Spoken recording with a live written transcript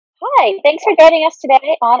Hi, thanks for joining us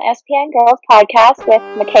today on SPN Girls Podcast with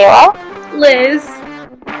Michaela, Liz,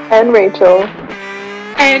 and Rachel.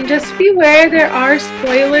 And just beware, there are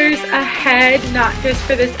spoilers ahead, not just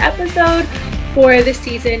for this episode, for the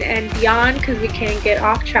season and beyond, because we can get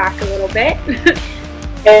off track a little bit.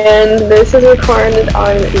 And this is recorded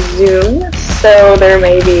on Zoom, so there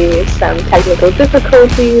may be some technical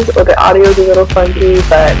difficulties or the audio is a little funky,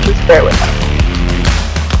 but just bear with us.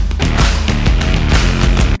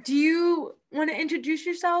 Do you want to introduce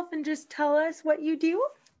yourself and just tell us what you do?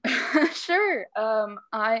 Sure.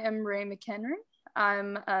 I am Ray McHenry.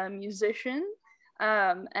 I'm a musician.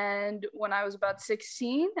 And when I was about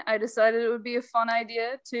 16, I decided it would be a fun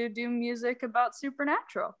idea to do music about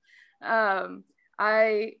supernatural.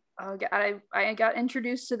 I got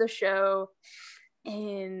introduced to the show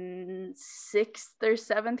in 6th or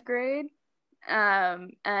 7th grade.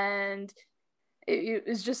 And it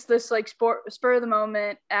was just this like spur of the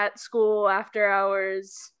moment at school after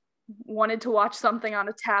hours, wanted to watch something on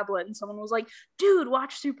a tablet, and someone was like, dude,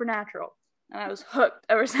 watch Supernatural. And I was hooked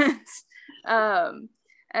ever since. And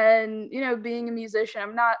being a musician,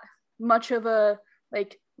 I'm not much of a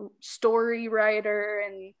like story writer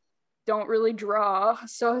and don't really draw.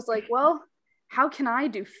 So I was like, well, how can I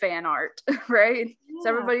do fan art, right? Yeah. So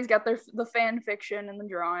everybody's got the fan fiction and the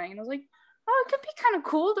drawing. And I was like, oh, it could be kind of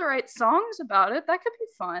cool to write songs about it. That could be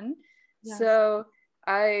fun. Yes. So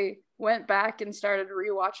I went back and started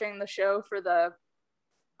rewatching the show for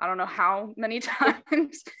I don't know how many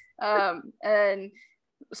times, and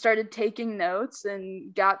started taking notes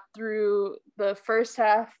and got through the first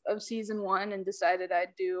half of season 1 and decided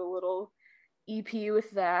I'd do a little EP with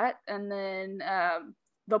that. And then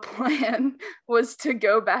the plan was to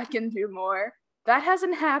go back and do more. That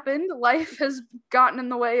hasn't happened. Life has gotten in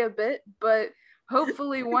the way a bit, but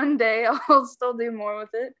hopefully one day I'll still do more with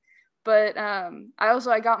it. But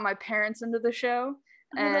I got my parents into the show,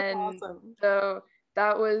 and awesome. So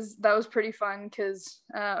that was pretty fun because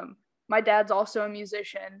my dad's also a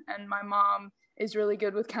musician, and my mom is really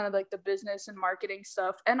good with kind of like the business and marketing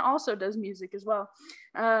stuff, and also does music as well.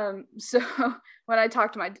 So when I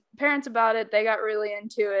talked to my parents about it, they got really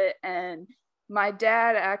into it, and my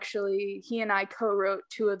dad actually, he and I co-wrote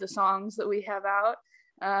 2 of the songs that we have out.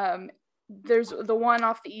 There's the one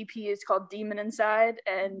off the EP is called Demon Inside,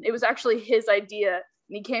 and it was actually his idea.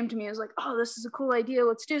 And he came to me and was like, oh, this is a cool idea.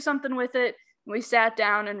 Let's do something with it. And we sat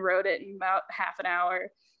down and wrote it in about half an hour.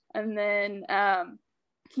 And then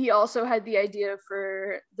he also had the idea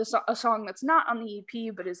for a song that's not on the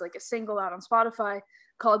EP, but is like a single out on Spotify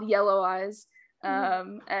called Yellow Eyes.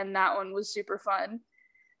 And that one was super fun.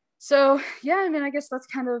 So, yeah, I mean, I guess that's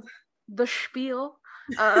kind of the spiel.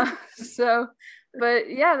 But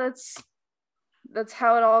yeah, that's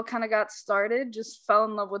how it all kind of got started. Just fell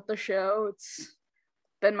in love with the show. It's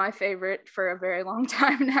been my favorite for a very long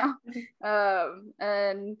time now.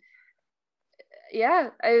 And yeah,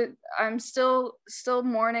 I'm still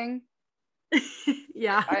mourning.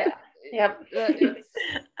 Yeah. Yep.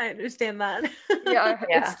 I understand that. Yeah,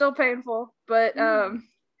 it's still painful, but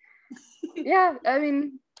yeah, I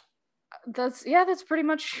mean, that's pretty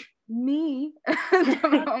much me at the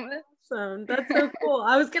moment. Awesome. That's so cool.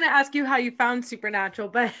 I was gonna ask you how you found Supernatural,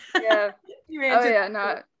 but yeah.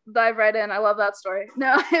 Dive right in. I love that story.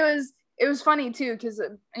 No, it was funny too, because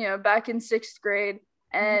back in 6th grade,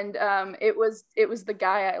 and it was the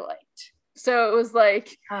guy I liked. So it was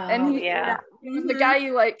like, the guy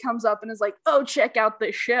you like comes up and is like, oh, check out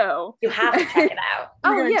this show. You have to check it out.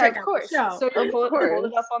 Oh yeah, of course. So you pull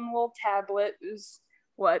it up on the little tablet. It was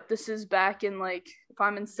this is back in like, if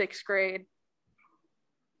I'm in 6th grade,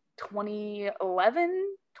 2011,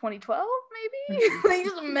 2012 maybe, like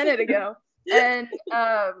just a minute ago. And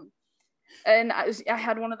I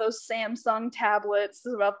had one of those Samsung tablets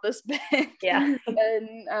about this big. Yeah.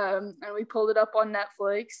 And we pulled it up on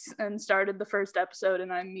Netflix and started the first episode,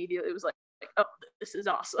 and I immediately was like, oh, this is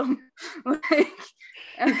awesome.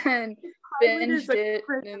 And then binged it.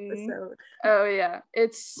 Episode. Oh yeah,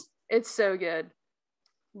 it's so good.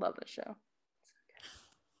 Love this show.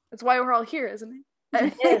 That's why we're all here, isn't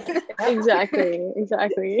it? Yes. Exactly.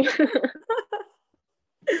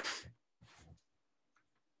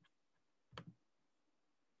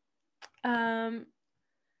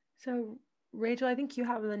 So Rachel, I think you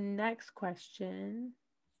have the next question.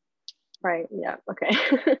 Right, yeah, okay.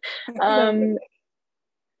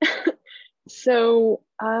 So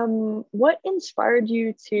what inspired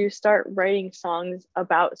you to start writing songs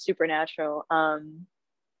about Supernatural?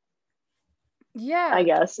 Yeah, I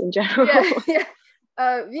guess in general.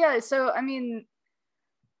 Yeah. So I mean,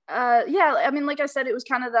 yeah, I mean, like I said, it was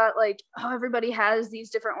kind of that, like, oh, everybody has these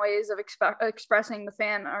different ways of expressing the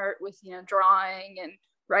fan art with, you know, drawing and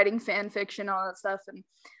writing fan fiction, all that stuff. And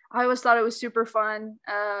I always thought it was super fun.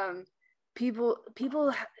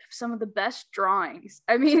 People have some of the best drawings.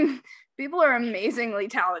 I mean, people are amazingly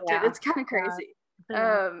talented. Yeah. It's kind of crazy.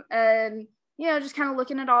 Yeah. And, you know, just kind of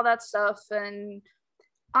looking at all that stuff. And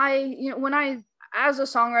when I, as a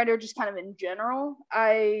songwriter, just kind of in general,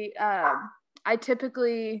 I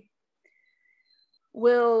typically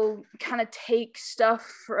will kind of take stuff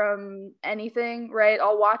from anything, right?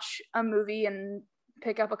 I'll watch a movie and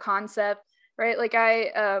pick up a concept, right? Like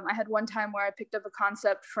I had one time where I picked up a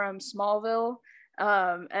concept from Smallville,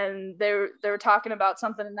 and they were talking about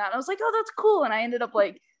something in that, and I was like, oh, that's cool. And I ended up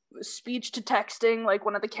like speech to texting like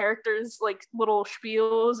one of the characters' like little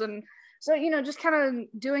spiels. And so, you know, just kind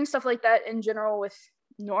of doing stuff like that in general with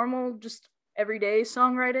normal, just everyday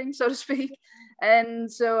songwriting, so to speak.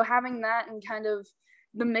 And so having that and kind of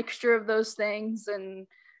the mixture of those things, and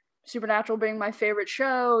Supernatural being my favorite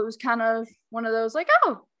show, it was kind of one of those like,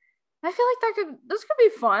 oh, I feel like this could be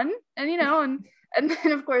fun. And, you know, and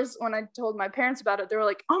then of course when I told my parents about it, they were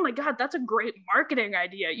like, oh my God, that's a great marketing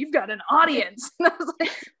idea. You've got an audience. And I was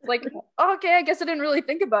like, okay, I guess I didn't really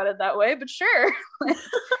think about it that way, but sure.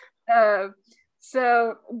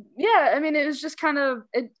 So yeah, I mean, it was just kind of,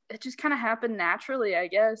 it just kind of happened naturally, I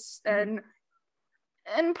guess. And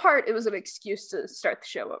in part, it was an excuse to start the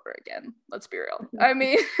show over again. Let's be real. I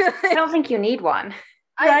mean, I don't think you need one.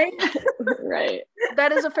 Right? Right.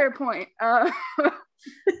 That is a fair point. But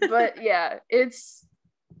yeah, it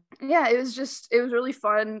was really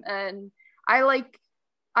fun. And I've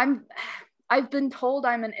been told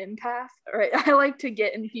I'm an empath, right? I like to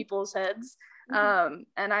get in people's heads. And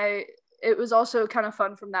it was also kind of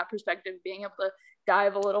fun from that perspective, being able to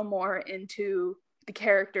dive a little more into the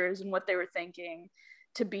characters and what they were thinking,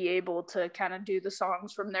 to be able to kind of do the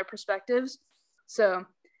songs from their perspectives. So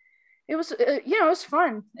it was, it was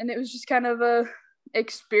fun. And it was just kind of a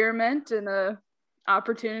experiment and a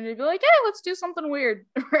opportunity to be like, hey, let's do something weird,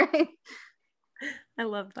 right? I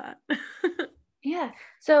love that. Yeah.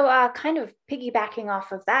 So kind of piggybacking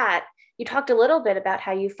off of that, you talked a little bit about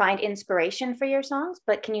how you find inspiration for your songs,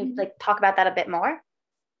 but can you like talk about that a bit more?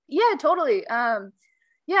 Yeah, totally. Yeah,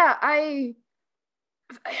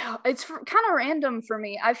 it's kind of random for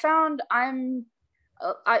me. I found I've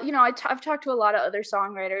talked to a lot of other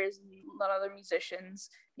songwriters and a lot of other musicians.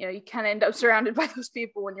 You know, you kind of end up surrounded by those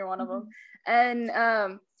people when you're one of them. And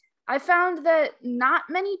I found that not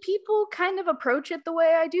many people kind of approach it the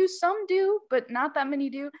way I do. Some do, but not that many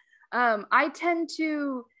do. I tend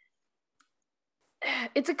to,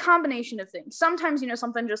 it's a combination of things. Sometimes, you know,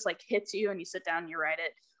 something just like hits you and you sit down and you write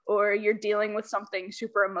it, or you're dealing with something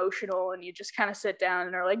super emotional and you just kind of sit down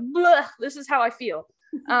and are like, this is how I feel.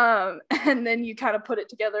 And then you kind of put it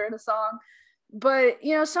together in a song. But,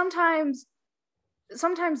 you know, sometimes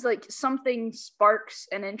like something sparks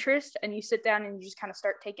an interest and you sit down and you just kind of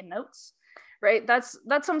start taking notes, right? That's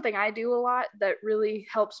something I do a lot that really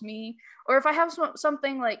helps me. Or if I have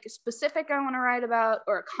something like specific I want to write about,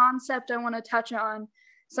 or a concept I want to touch on,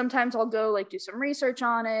 sometimes I'll go like do some research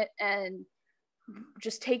on it and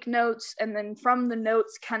just take notes, and then from the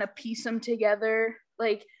notes kind of piece them together.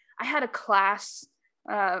 Like I had a class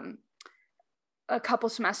a couple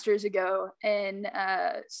semesters ago in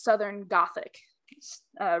Southern Gothic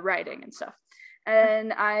writing and stuff,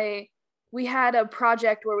 and we had a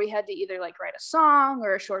project where we had to either like write a song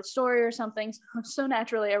or a short story or something. So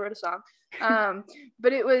naturally I wrote a song,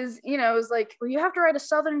 but it was, you know, it was like, well, you have to write a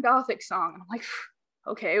Southern Gothic song. And I'm like,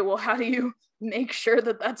 okay, well, how do you make sure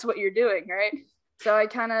that that's what you're doing, right? So I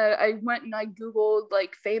went and I Googled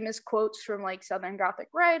like famous quotes from like Southern Gothic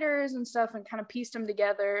writers and stuff, and kind of pieced them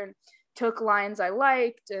together and took lines I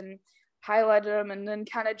liked and highlighted them, and then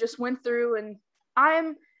kind of just went through. And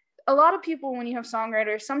a lot of people, when you have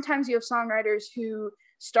songwriters, sometimes you have songwriters who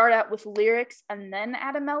start out with lyrics and then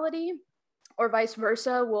add a melody, or vice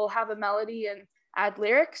versa, will have a melody and add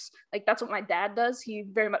lyrics. Like that's what my dad does. He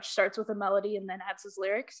very much starts with a melody and then adds his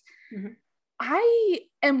lyrics. Mm-hmm. I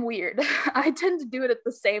am weird. I tend to do it at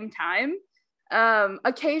the same time.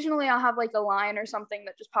 Occasionally I'll have like a line or something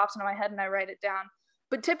that just pops into my head and I write it down.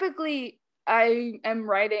 But typically I am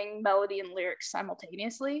writing melody and lyrics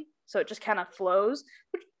simultaneously. So it just kind of flows,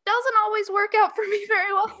 which doesn't always work out for me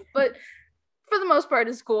very well, but for the most part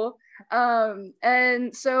it's cool.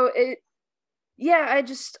 And so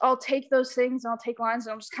I'll take those things and I'll take lines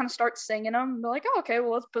and I'll just kind of start singing them and be like, oh, okay,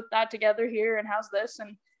 well, let's put that together here, and how's this?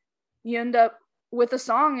 And you end up with a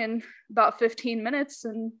song in about 15 minutes,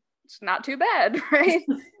 and it's not too bad, right?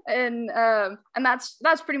 And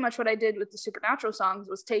that's pretty much what I did with the Supernatural songs,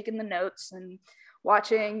 was taking the notes and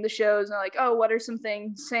watching the shows and like, oh, what are some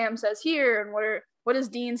things Sam says here, and what does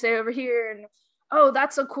Dean say over here, and oh,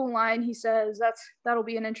 that's a cool line he says, that'll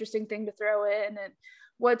be an interesting thing to throw in,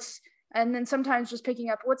 and then sometimes just picking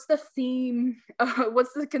up what's the theme,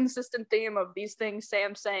 what's the consistent theme of these things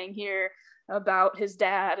Sam's saying here about his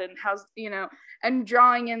dad, and how's, and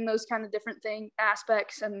drawing in those kind of different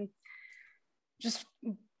aspects, and just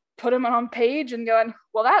put them on page and going,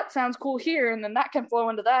 well, that sounds cool here, and then that can flow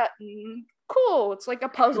into that, and cool, it's like a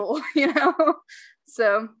puzzle.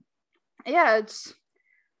 So yeah,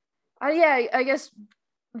 I guess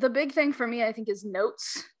the big thing for me, I think, is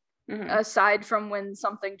notes, aside from when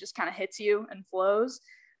something just kind of hits you and flows.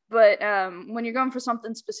 But when you're going for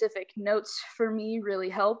something specific, notes for me really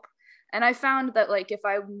help. And I found that, like, if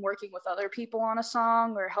I'm working with other people on a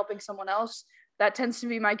song or helping someone else, that tends to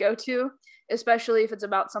be my go-to, especially if it's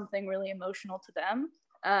about something really emotional to them.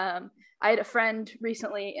 I had a friend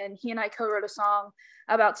recently, and he and I co-wrote a song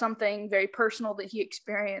about something very personal that he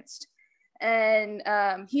experienced. And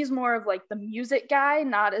he's more of like the music guy,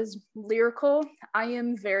 not as lyrical. I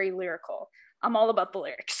am very lyrical. I'm all about the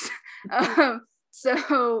lyrics.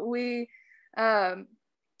 So we,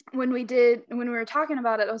 when we were talking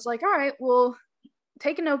about it, I was like, all right, well,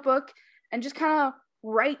 take a notebook and just kind of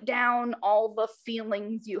write down all the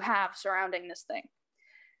feelings you have surrounding this thing.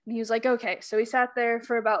 And he was like, okay. So he sat there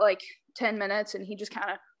for about like 10 minutes and he just kind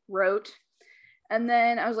of wrote. And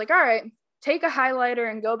then I was like, all right, take a highlighter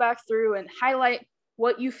and go back through and highlight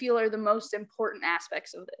what you feel are the most important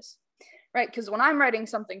aspects of this, right? Because when I'm writing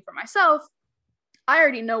something for myself, I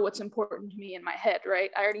already know what's important to me in my head, right?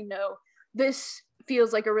 I already know this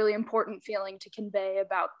feels like a really important feeling to convey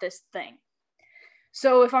about this thing.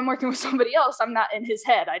 So if I'm working with somebody else, I'm not in his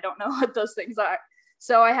head. I don't know what those things are.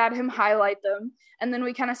 So I had him highlight them, and then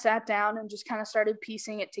we kind of sat down and just kind of started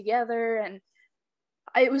piecing it together. And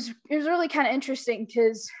it was really kind of interesting,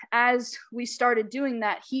 because as we started doing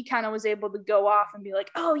that, he kind of was able to go off and be like,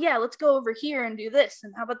 oh yeah, let's go over here and do this,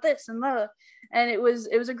 and how about this, and it was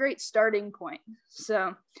a great starting point.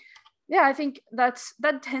 So yeah, I think that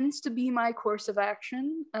tends to be my course of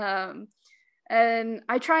action. And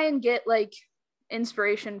I try and get like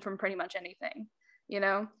inspiration from pretty much anything,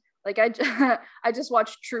 like I just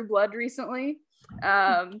watched True Blood recently.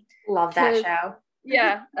 Love that show.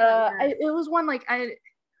 Yeah. It was one, like, I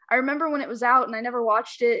remember when it was out and I never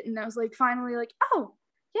watched it, and I was like, finally, like, oh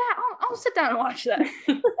yeah, I'll sit down and watch that.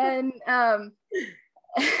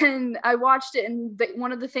 And I watched it, and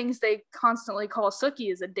one of the things they constantly call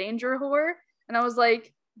Sookie is a danger whore, and I was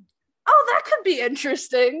like, oh, that could be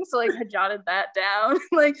interesting. So like I jotted that down.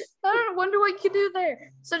 Like, I wonder what you could do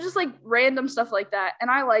there. So just like random stuff like that. And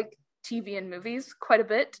I like TV and movies quite a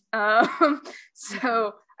bit.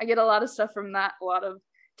 So I get a lot of stuff from that, a lot of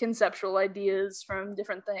conceptual ideas from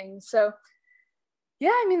different things. So yeah,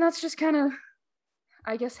 I mean, that's just kind of,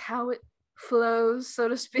 I guess, how it flows, so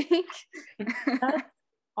to speak. That's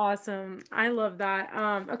awesome. I love that.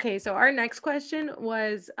 Okay, so our next question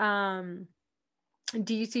was,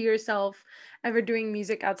 do you see yourself ever doing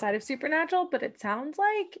music outside of Supernatural? But it sounds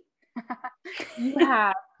like you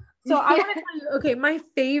have. So I want to tell you, okay, my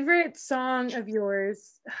favorite song of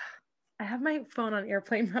yours, I have my phone on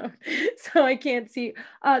airplane mode, so I can't see,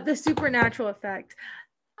 The Supernatural Effect.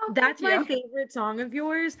 Oh, that's my favorite song of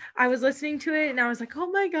yours. I was listening to it and I was like, oh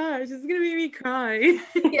my gosh, it's gonna make me cry.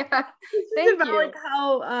 Yeah, it's about like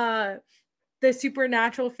how the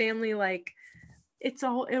Supernatural family, like, it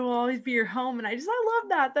will always be your home, and I love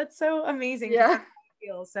that. That's so amazing. Yeah.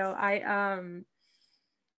 So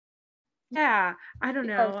yeah, I don't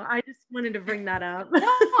know. I just wanted to bring that up. No,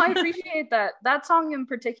 I appreciate that. That song in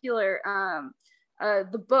particular,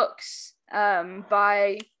 The Books,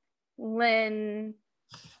 by Lynn.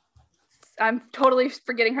 I'm totally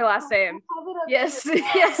forgetting her last name. Yes.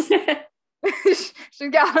 She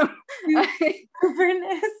got him.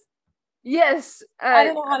 Yes. I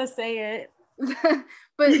don't know how to say it.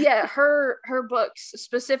 But yeah, her books,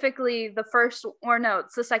 specifically the first, or no,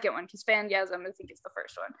 it's the second one, because Phangasm, I think it's the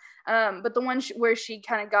first one. But the one where she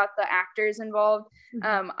kind of got the actors involved,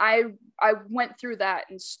 I went through that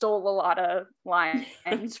and stole a lot of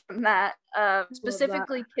lines from that.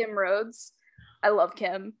 Specifically Kim Rhodes. I love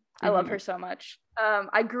Kim. I love her so much.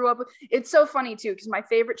 I grew up with, it's so funny too, because my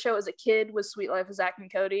favorite show as a kid was Sweet Life of Zack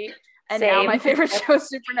and Cody. And Same. Now my favorite show is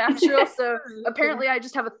Supernatural. So apparently I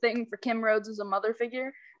just have a thing for Kim Rhodes as a mother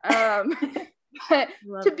figure. But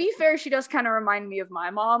to be fair, she does kind of remind me of my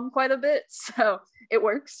mom quite a bit. So it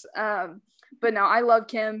works. But no, I love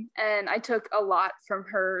Kim. And I took a lot from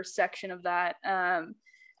her section of that.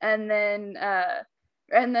 and then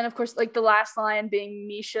of course like the last line being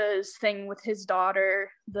Misha's thing with his daughter,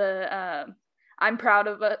 the I'm proud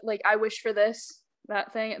of it, like I wish for this,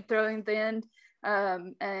 that thing throwing at the end,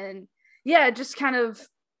 and yeah, just kind of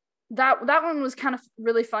that one was kind of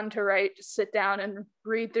really fun to write, just sit down and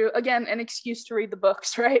read through, again, an excuse to read the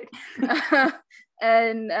books, right?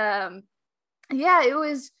 And yeah, it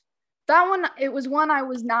was that one, it was one I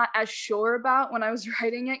was not as sure about when I was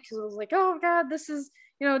writing it, because I was like, oh god, this is,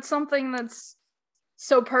 it's something that's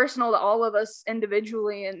so personal to all of us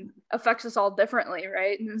individually and affects us all differently,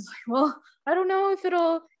 right? And it's like, well, I don't know if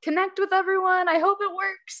it'll connect with everyone, I hope it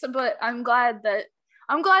works, but I'm glad that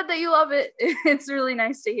you love it. It's really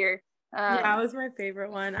nice to hear. Yeah, it was my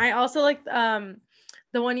favorite one. I also liked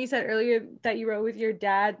the one you said earlier that you wrote with your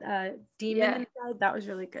dad, Demon Inside. That was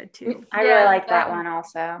really good too. I really like that one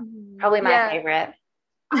also. Probably my favorite.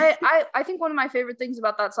 I think one of my favorite things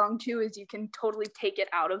about that song too is you can totally take it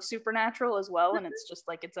out of Supernatural as well, and it's just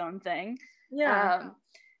like its own thing. Yeah.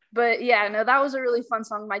 But yeah, no, that was a really fun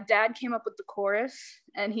song. My dad came up with the chorus,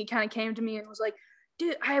 and he kind of came to me and was like,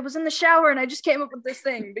 dude, I was in the shower and I just came up with this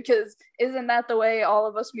thing, because isn't that the way all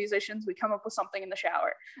of us musicians, we come up with something in the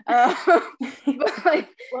shower? But like,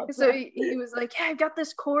 so he was like, yeah, I got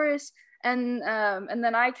this chorus, and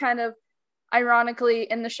then I kind of ironically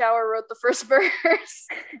in the shower wrote the first verse,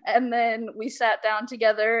 and then we sat down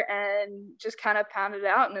together and just kind of pounded it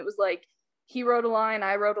out, and it was like he wrote a line,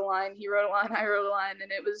 I wrote a line, he wrote a line, I wrote a line,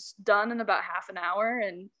 and it was done in about half an hour,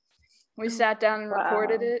 and we sat down and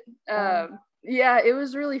recorded it. Yeah, it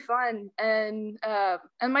was really fun, and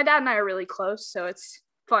my dad and I are really close, so it's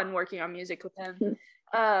fun working on music with him.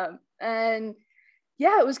 And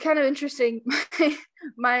yeah, it was kind of interesting.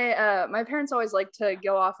 My parents always like to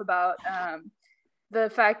go off about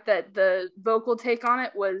the fact that the vocal take on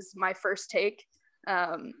it was my first take.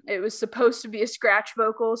 It was supposed to be a scratch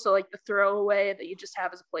vocal, so like the throwaway that you just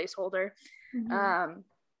have as a placeholder.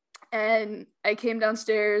 And I came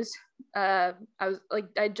downstairs, I was like,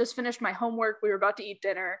 I just finished my homework, we were about to eat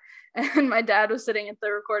dinner, and my dad was sitting at the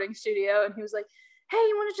recording studio, and he was like, hey,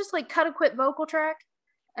 you want to just like cut a quick vocal track?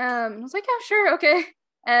 I was like, yeah, sure, okay.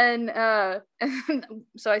 And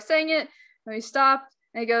so I sang it, and we stopped,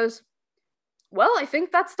 and he goes, well, I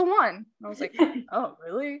think that's the one. And I was like, oh,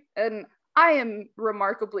 really? And I am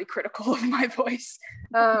remarkably critical of my voice.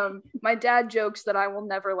 My dad jokes that I will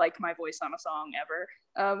never like my voice on a song ever,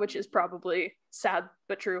 which is probably sad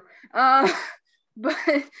but true. But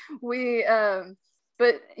we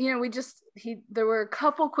there were a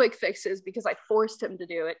couple quick fixes because I forced him to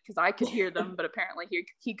do it because I could hear them, but apparently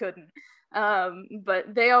he couldn't.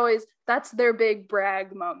 But they always, that's their big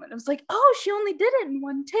brag moment. It was like, oh, she only did it in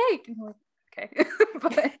one take. And I'm like, okay.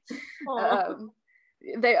 But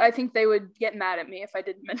I think they would get mad at me if I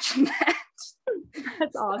didn't mention that.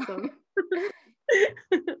 That's awesome.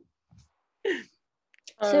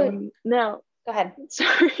 So now go ahead.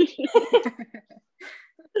 Sorry.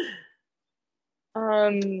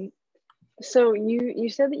 So you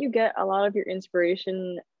said that you get a lot of your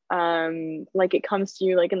inspiration like it comes to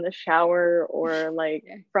you like in the shower or like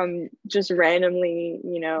from just randomly,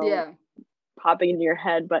 popping into your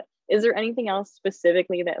head, but is there anything else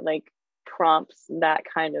specifically that like prompts that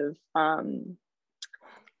kind of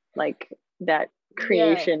like that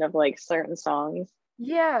creation of like certain songs?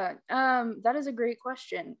 That is a great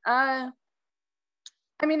question. I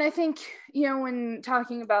mean, I think, when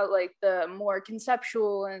talking about like the more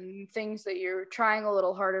conceptual and things that you're trying a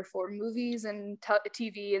little harder for, movies and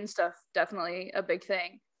TV and stuff, definitely a big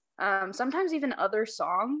thing. Sometimes even other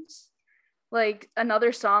songs, like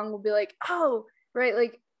another song will be like, oh, right,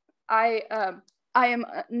 like I am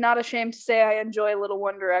not ashamed to say I enjoy Little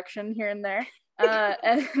One Direction here and there.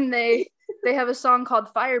 And they have a song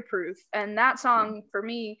called Fireproof, and that song for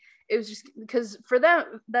me, it was just because for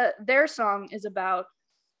them their song is about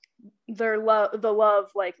the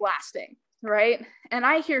love like lasting, right? And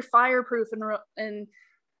I hear fireproof in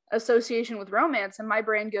association with romance, and my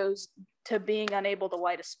brain goes to being unable to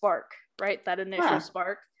light a spark, right? That initial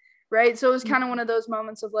spark, right? So it was kind of one of those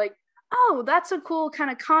moments of like, oh, that's a cool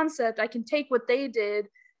kind of concept. I can take what they did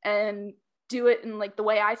and do it in like the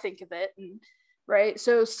way I think of it, and right.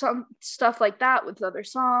 So some stuff like that with other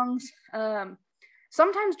songs.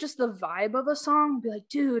 Sometimes just the vibe of a song will be like,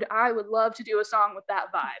 dude, I would love to do a song with that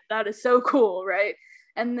vibe. That is so cool, right?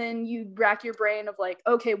 And then you rack your brain of like,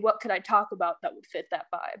 okay, what could I talk about that would fit that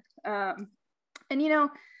vibe? And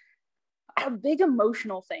big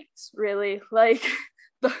emotional things, really, like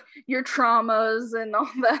your traumas and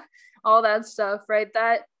all that stuff, right?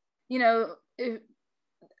 That,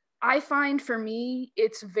 I find for me,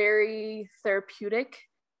 it's very therapeutic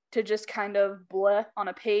to just kind of bleh on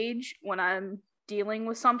a page when I'm dealing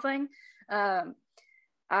with something.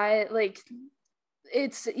 I like,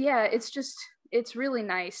 it's really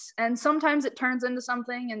nice. And sometimes it turns into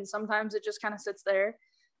something, and sometimes it just kind of sits there.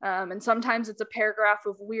 And sometimes it's a paragraph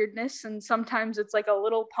of weirdness, and sometimes it's like a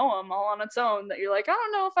little poem all on its own that you're like, I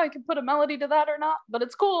don't know if I could put a melody to that or not, but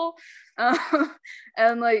it's cool.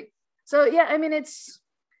 And like, so yeah, I mean, it's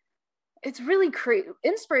really crazy.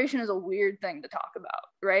 Inspiration is a weird thing to talk about,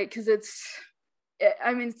 right? Because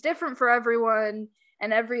it's different for everyone,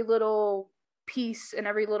 and every little piece and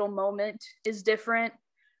every little moment is different,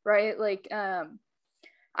 right? Like, I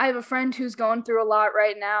have a friend who's going through a lot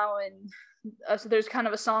right now, and so there's kind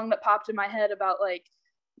of a song that popped in my head about like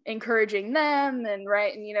encouraging them, and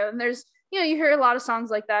right, and and there's you hear a lot of songs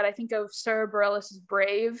like that. I think of Sarah Bareilles'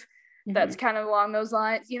 Brave, that's kind of along those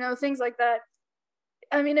lines, things like that.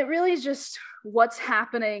 I mean, it really is just what's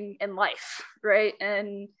happening in life, right?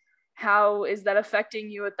 And how is that affecting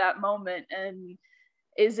you at that moment? And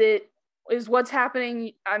is what's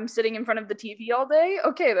happening, I'm sitting in front of the TV all day?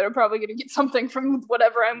 Okay, then I'm probably going to get something from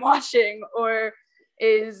whatever I'm watching. Or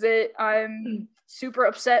is it I'm super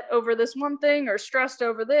upset over this one thing, or stressed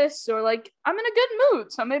over this, or like I'm in a good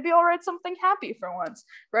mood, so maybe I'll write something happy for once,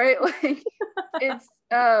 right? Like it's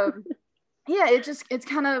it's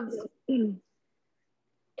kind of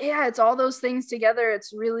it's all those things together.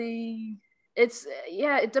 It's really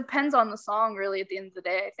it depends on the song really at the end of the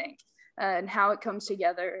day, I think, and how it comes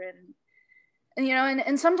together.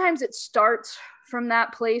 And sometimes it starts from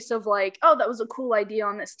that place of like, oh, that was a cool idea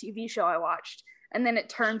on this TV show I watched, and then it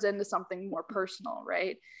turns into something more personal,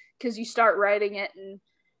 right? Because you start writing it and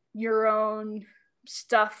your own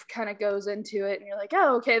stuff kind of goes into it, and you're like,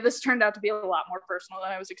 oh, okay, this turned out to be a lot more personal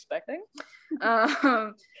than I was expecting.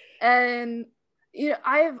 And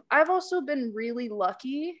I've also been really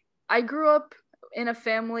lucky. I grew up in a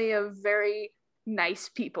family of very nice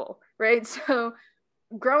people, right? So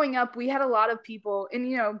growing up, we had a lot of people,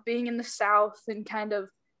 and being in the South, and kind of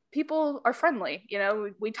people are friendly,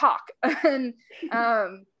 we talk. And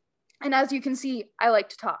as you can see, I like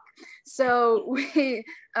to talk. So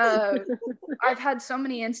I've had so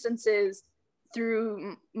many instances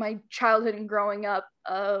through my childhood and growing up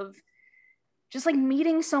of just like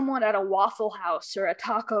meeting someone at a Waffle House or a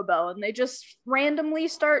Taco Bell, and they just randomly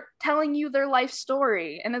start telling you their life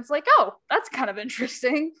story. And it's like, oh, that's kind of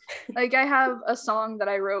interesting. Like, I have a song that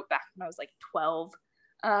I wrote back when I was like 12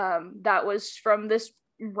 that was from this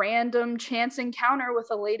random chance encounter with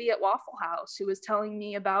a lady at Waffle House who was telling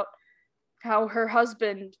me about how her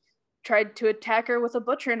husband tried to attack her with a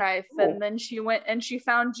butcher knife, and then she went and she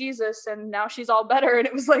found Jesus, and now she's all better. And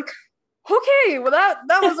it was like, okay, well that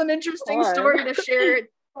was an interesting story to share at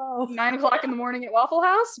 9:00 in the morning at Waffle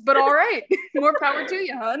House, but all right, more power to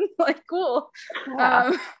you, hun. Like, cool.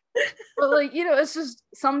 But like, it's just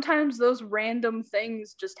sometimes those random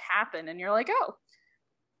things just happen, and you're like, oh,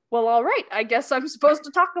 well, all right, I guess I'm supposed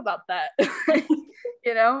to talk about that. And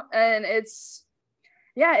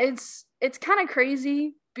it's kind of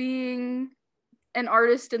crazy being an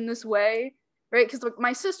artist in this way, right? Because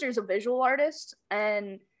my sister's a visual artist,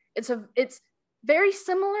 and it's very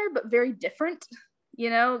similar but very different,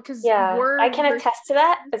 because I can attest to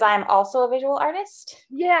that, because I'm also a visual artist.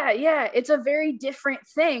 It's a very different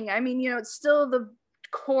thing. I mean, it's still the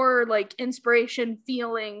core like inspiration,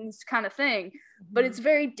 feelings kind of thing, but it's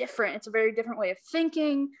very different. It's a very different way of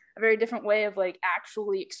thinking, a very different way of like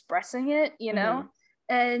actually expressing it,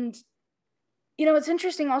 and it's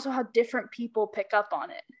interesting also how different people pick up on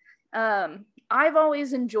it. I've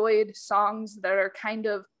always enjoyed songs that are kind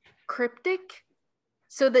of cryptic,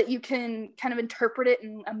 so that you can kind of interpret it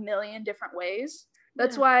in a million different ways.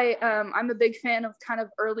 That's why I'm a big fan of kind of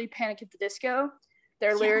early Panic at the Disco.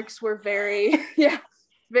 Their lyrics were very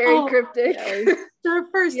very cryptic. Their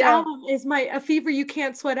first album is A Fever You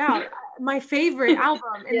Can't Sweat Out, my favorite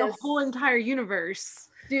album in the whole entire universe.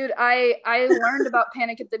 Dude, I learned about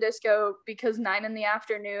Panic at the Disco because 9 in the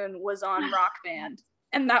Afternoon was on Rock Band,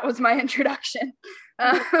 and that was my introduction.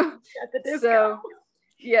 So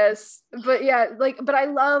yes, but but I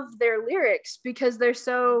love their lyrics because they're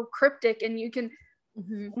so cryptic, and you can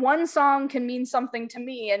one song can mean something to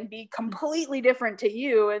me and be completely different to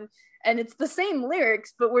you, and it's the same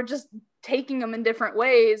lyrics, but we're just taking them in different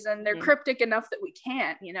ways, and they're cryptic enough that we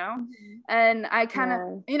can't, and I kind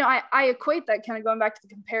of I equate that, kind of going back to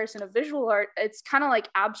the comparison of visual art, it's kind of like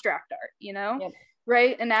abstract art,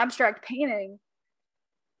 right? An abstract painting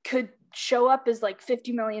could show up as like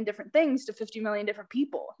 50 million different things to 50 million different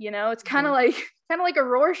people, it's kind of like a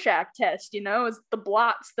Rorschach test, it's the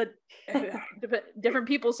blots that different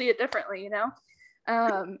people see it differently,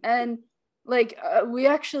 and like we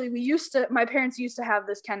used to, my parents used to have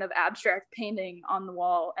this kind of abstract painting on the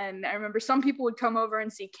wall, and I remember some people would come over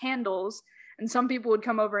and see candles, and some people would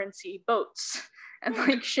come over and see boats and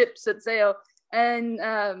like ships that sail. And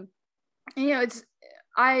you know,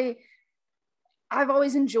 I've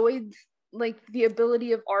always enjoyed like the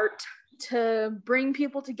ability of art to bring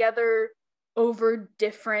people together over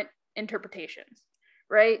different interpretations,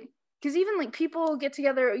 right? Because even like people get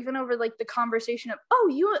together even over like the conversation of, oh,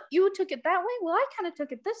 you took it that way, well, I kind of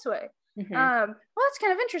took it this way. Well, that's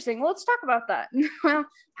kind of interesting, well, let's talk about that. Well,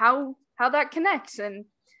 how that connects. And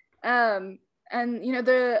you know,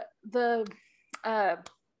 the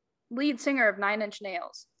lead singer of Nine Inch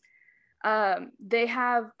Nails, they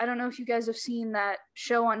have, I don't know if you guys have seen that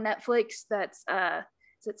show on Netflix that's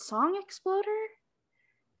is it Song Exploder?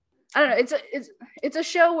 I don't know. It's a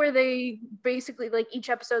show where they basically, like, each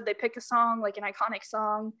episode they pick a song, like an iconic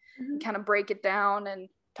song, and kind of break it down and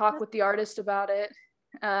talk with the artist about it.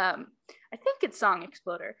 I think it's Song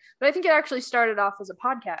Exploder, but I think it actually started off as a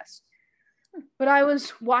podcast. But I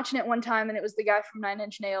was watching it one time, and it was the guy from Nine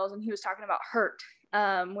Inch Nails, and he was talking about Hurt,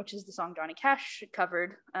 which is the song Johnny Cash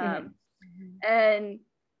covered. And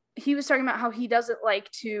he was talking about how he doesn't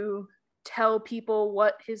like to tell people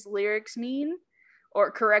what his lyrics mean,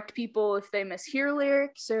 or correct people if they mishear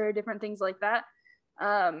lyrics or different things like that,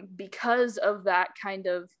 because of that kind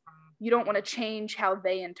of, you don't want to change how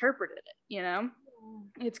they interpreted it, you know?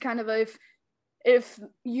 It's kind of if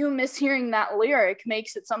you mishearing that lyric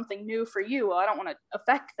makes it something new for you, well, I don't want to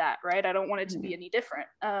affect that, right? I don't want it to be any different.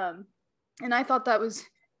 And I thought that was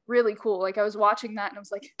really cool. Like, I was watching that and I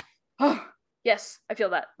was like, oh, yes, I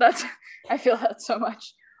feel that. I feel that so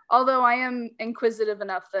much. Although I am inquisitive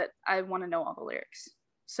enough that I want to know all the lyrics.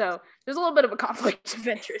 So there's a little bit of a conflict of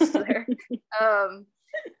interest there.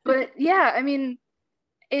 But yeah, I mean,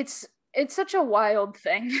 it's such a wild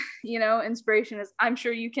thing, you know. Inspiration is, I'm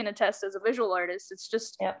sure you can attest as a visual artist, it's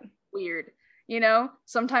just weird, you know.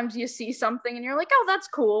 Sometimes you see something and you're like, oh, that's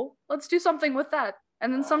cool, let's do something with that.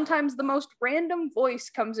 And then sometimes the most random voice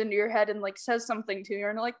comes into your head and like says something to you,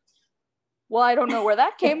 and you're like, well, I don't know where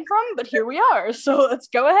that came from, but here we are, so let's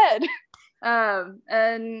go ahead.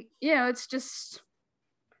 And you know, it's just,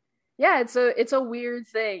 yeah, it's a weird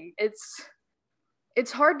thing.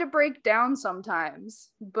 It's hard to break down sometimes,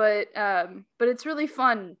 but it's really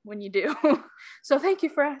fun when you do. So thank you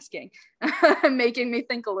for asking, making me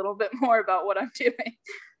think a little bit more about what I'm doing.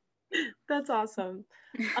 That's awesome.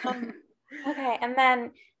 Okay, and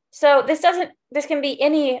then, so this can be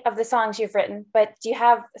any of the songs you've written, but do you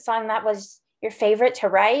have a song that was your favorite to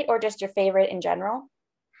write, or just your favorite in general?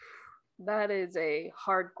 That is a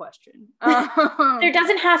hard question. There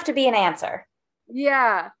doesn't have to be an answer.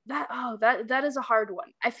 Yeah, that is a hard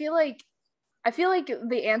one. I feel like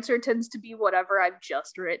the answer tends to be whatever I've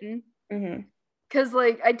just written. Because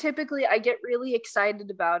like I get really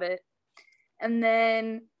excited about it, and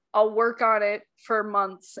then I'll work on it for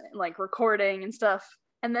months, like recording and stuff,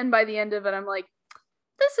 and then by the end of it I'm like,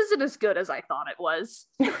 this isn't as good as I thought it was.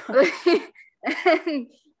 And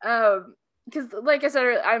because like I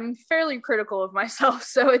said, I'm fairly critical of myself,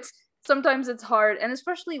 so sometimes it's hard, and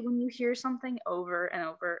especially when you hear something over and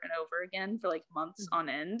over and over again for like months on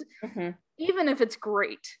end, even if it's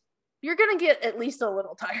great, you're gonna get at least a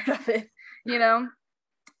little tired of it, you know.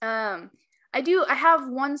 I have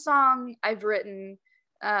one song I've written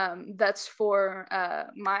that's for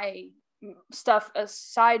my stuff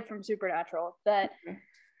aside from Supernatural that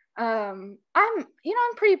I'm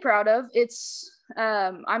pretty proud of. It's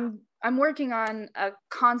I'm working on a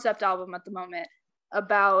concept album at the moment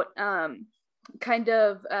about kind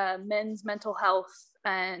of men's mental health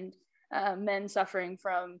and men suffering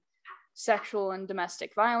from sexual and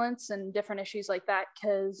domestic violence and different issues like that,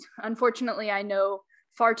 because unfortunately I know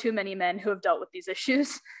far too many men who have dealt with these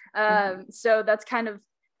issues. So that's kind of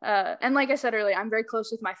and like I said earlier, I'm very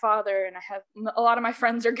close with my father, and I have a lot of my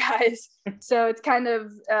friends are guys, so it's kind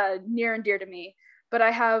of near and dear to me. But I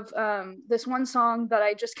have this one song that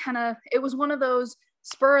I just it was one of those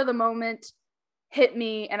spur of the moment hit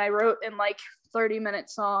me, and I wrote in like 30-minute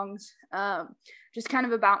songs, just kind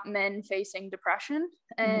of about men facing depression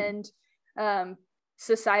and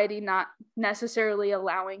society not necessarily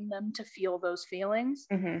allowing them to feel those feelings.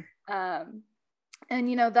 And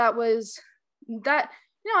you know,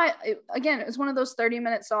 again, it was one of those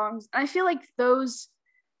 30-minute songs. I feel like those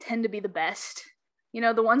tend to be the best, you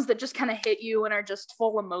know, the ones that just kind of hit you and are just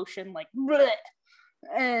full emotion, like bleh.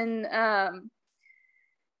 And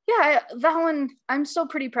yeah, that one I'm still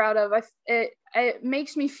pretty proud of. It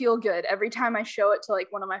makes me feel good every time I show it to like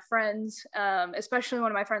one of my friends, especially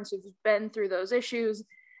one of my friends who's been through those issues,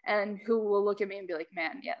 and who will look at me and be like,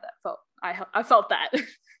 man, yeah, that felt I felt that.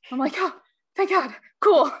 I'm like, oh, thank God,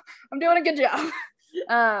 cool, I'm doing a good job.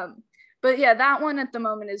 But yeah, that one at the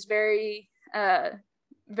moment is very,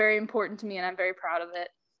 very important to me, and I'm very proud of it.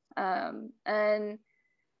 And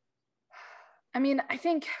I mean, I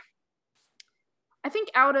think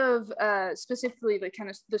out of specifically the kind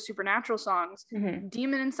of the Supernatural songs,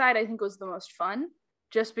 Demon Inside I think was the most fun,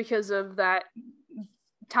 just because of that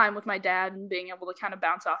time with my dad and being able to kind of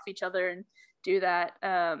bounce off each other and do that.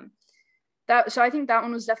 So I think that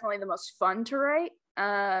one was definitely the most fun to write.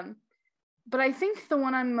 But I think the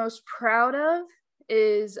one I'm most proud of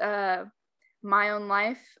is My Own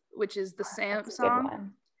Life, which is the Sam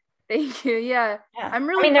song. Thank you. Yeah. I'm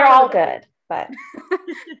really, I mean, they're all good, but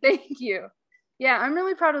thank you. Yeah, I'm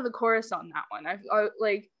really proud of the chorus on that one. I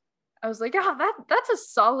was like, oh, that's a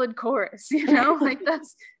solid chorus, you know? Like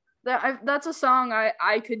that's a song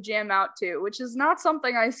I could jam out to, which is not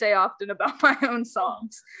something I say often about my own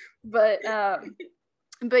songs. But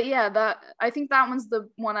yeah, that I think that one's the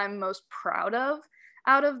one I'm most proud of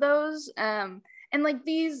out of those. And like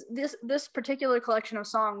this particular collection of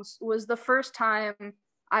songs was the first time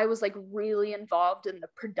I was like really involved in the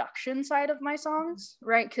production side of my songs,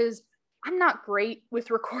 right? Because I'm not great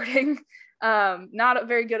with recording, not a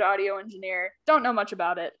very good audio engineer, don't know much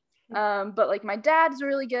about it. But like my dad's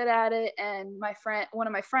really good at it, and one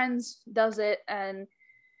of my friends does it, and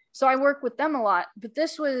so I work with them a lot. But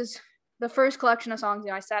this was the first collection of songs,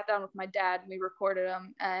 I sat down with my dad and we recorded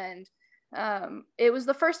them, and it was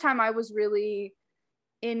the first time I was really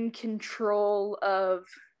in control of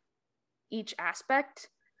each aspect.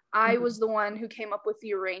 I was the one who came up with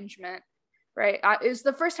the arrangement, right? It was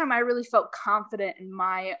the first time I really felt confident in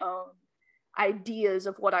my own ideas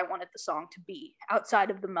of what I wanted the song to be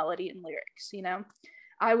outside of the melody and lyrics, you know?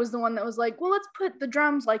 I was the one that was like, well, let's put the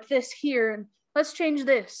drums like this here and let's change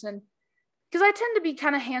this. And because I tend to be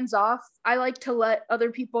kind of hands off, I like to let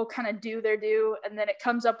other people kind of do their due, and then it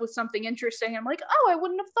comes up with something interesting. I'm like, oh, I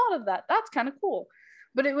wouldn't have thought of that. That's kind of cool.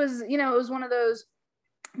 But it was, it was one of those,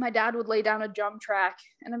 my dad would lay down a drum track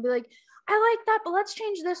and I'd be like, I like that, but let's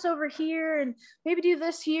change this over here and maybe do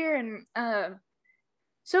this here. And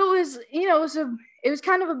so it was, it was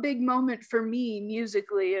kind of a big moment for me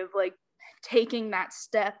musically of like taking that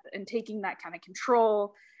step and taking that kind of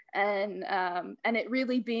control, and it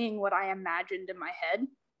really being what I imagined in my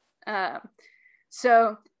head.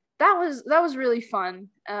 So that was really fun.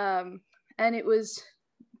 And it was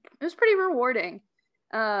pretty rewarding.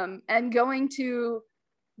 And going to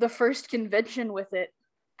the first convention with it,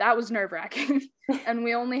 that was nerve-wracking. And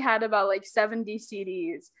we only had about like 70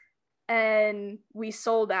 CDs, and we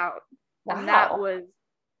sold out. Wow. And that was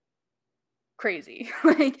crazy.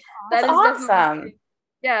 Like that's awesome.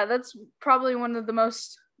 Yeah, that's probably one of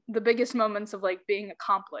the biggest moments of like being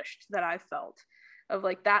accomplished that I felt, of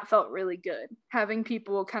like that felt really good, having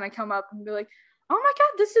people kind of come up and be like, oh my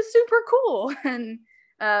God, this is super cool. And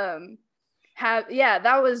that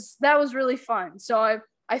was really fun. So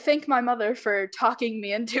I thank my mother for talking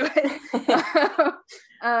me into it.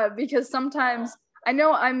 Because sometimes I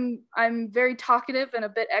know I'm very talkative and a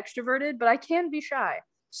bit extroverted, but I can be shy.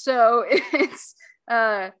 So it's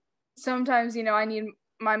sometimes, I need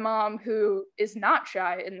my mom, who is not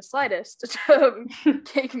shy in the slightest, to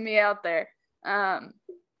take me out there.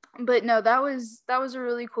 But no, that was a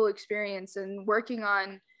really cool experience, and working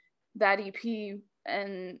on that EP,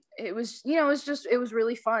 and it was, it was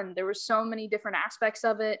really fun. There were so many different aspects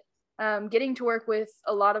of it. Getting to work with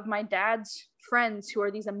a lot of my dad's friends who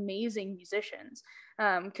are these amazing musicians.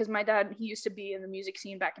 Because my dad, he used to be in the music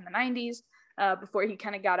scene back in the 90s, before he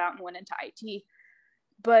kind of got out and went into IT.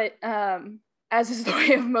 But as is the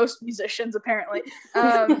way of most musicians, apparently.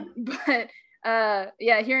 But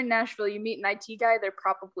here in Nashville, you meet an IT guy, they're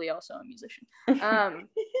probably also a musician.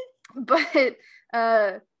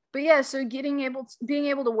 But yeah, so being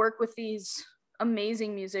able to work with these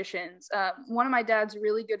amazing musicians. One of my dad's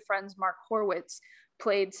really good friends, Mark Horwitz,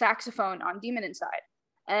 played saxophone on Demon Inside.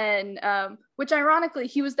 And which ironically,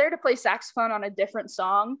 he was there to play saxophone on a different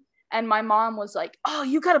song. And my mom was like, oh,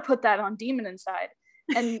 you got to put that on Demon Inside.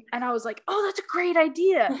 And I was like, oh, that's a great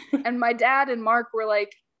idea. And my dad and Mark were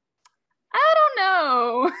like, I don't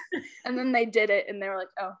know. And then they did it, and they were like,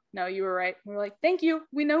 oh, no, you were right. We were like, thank you.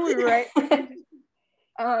 We know we were right.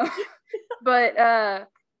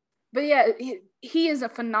 But yeah, he is a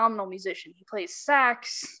phenomenal musician. He plays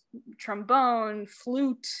sax, trombone,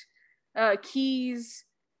 flute, keys.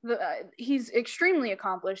 He's extremely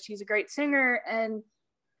accomplished. He's a great singer, and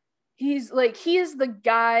he is the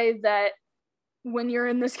guy that when you're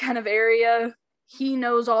in this kind of area, he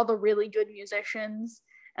knows all the really good musicians.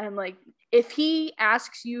 And like, if he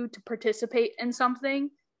asks you to participate in something,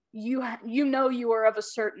 you know you are of a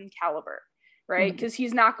certain caliber, right? Because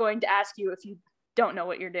he's not going to ask you if you don't know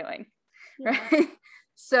what you're doing, right?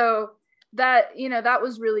 So that, you know, that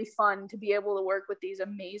was really fun to be able to work with these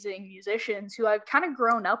amazing musicians who I've kind of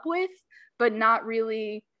grown up with, but not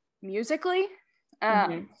really musically.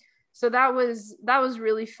 So that was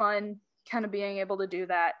really fun, kind of being able to do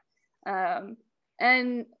that. And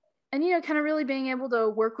you know, kind of really being able to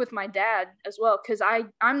work with my dad as well, because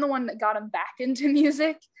I'm the one that got him back into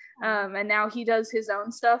music. And now he does his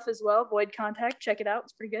own stuff as well. Void Contact, check it out,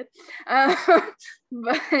 it's pretty good.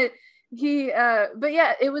 But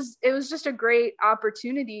yeah, it was just a great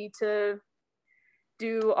opportunity to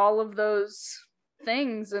do all of those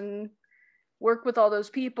things and work with all those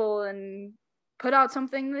people and put out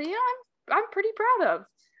something that, you know, I'm pretty proud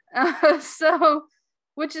of. So,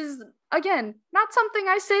 which is, again, not something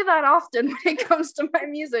I say that often when it comes to my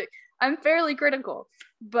music. I'm fairly critical,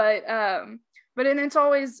 but and it's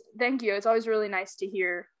always, thank you. It's always really nice to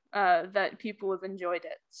hear that people have enjoyed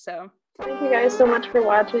it. So thank you guys so much for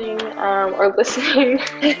watching or listening,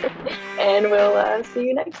 and we'll see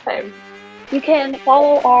you next time. You can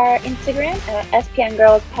follow our Instagram at SPN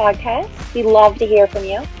Girls Podcast. We love to hear from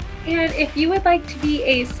you. And if you would like to be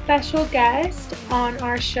a special guest on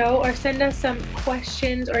our show or send us some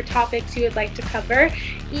questions or topics you would like to cover,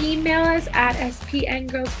 email us at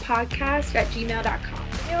spngirlspodcast@gmail.com.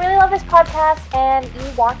 If you really love this podcast and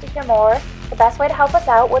you want to hear more, the best way to help us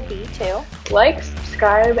out would be to like,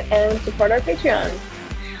 subscribe, and support our Patreon.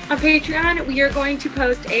 On Patreon, we are going to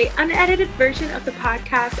post an unedited version of the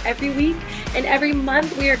podcast every week, and every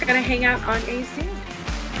month we are going to hang out on a Zoom.